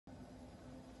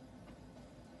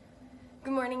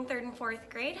Good morning, third and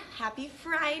fourth grade. Happy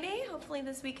Friday. Hopefully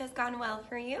this week has gone well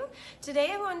for you.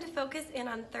 Today I wanted to focus in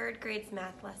on third grade's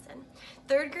math lesson.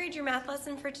 Third grade, your math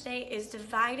lesson for today is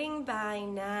dividing by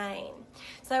 9.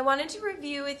 So I wanted to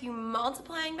review with you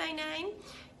multiplying by 9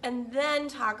 and then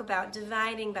talk about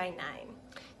dividing by 9.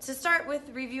 To start with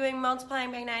reviewing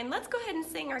multiplying by 9, let's go ahead and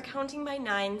sing our Counting by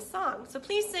 9 song. So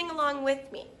please sing along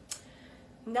with me.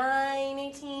 9,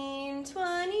 18,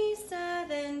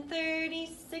 27,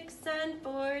 36, and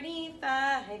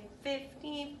 45,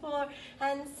 54,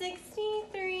 and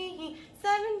 63,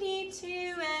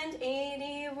 72, and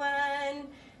 81,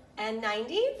 and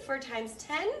 90 for times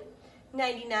 10,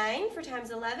 99 for times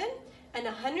 11, and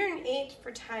 108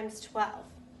 for times 12.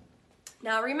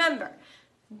 Now remember,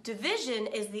 division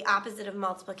is the opposite of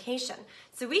multiplication.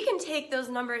 So we can take those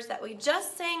numbers that we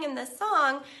just sang in the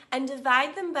song and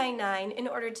divide them by 9 in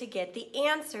order to get the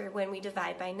answer when we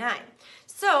divide by 9.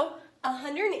 So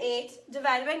 108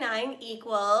 divided by 9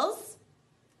 equals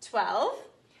 12.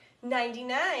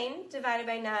 99 divided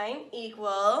by 9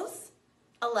 equals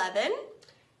 11.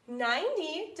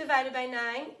 90 divided by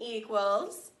 9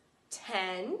 equals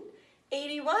 10.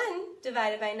 81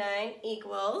 divided by 9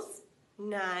 equals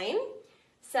 9.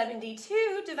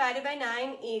 72 divided by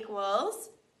 9 equals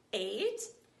 8.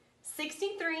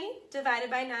 63 divided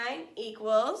by 9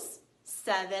 equals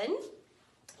 7.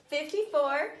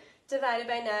 54 divided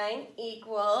by 9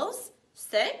 equals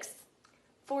 6.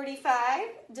 45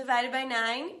 divided by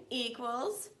 9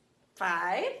 equals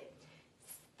 5.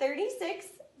 36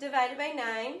 divided by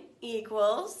 9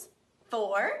 equals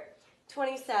 4.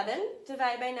 27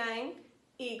 divided by 9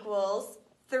 equals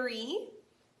 3.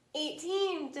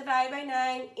 18 divided by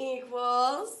 9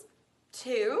 equals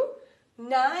 2.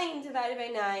 9 divided by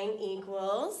 9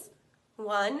 equals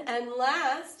 1. And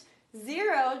last,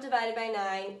 0 divided by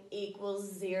 9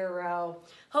 equals 0.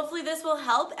 Hopefully this will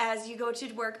help as you go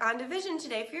to work on division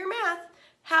today for your math.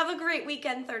 Have a great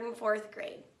weekend, third and fourth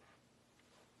grade.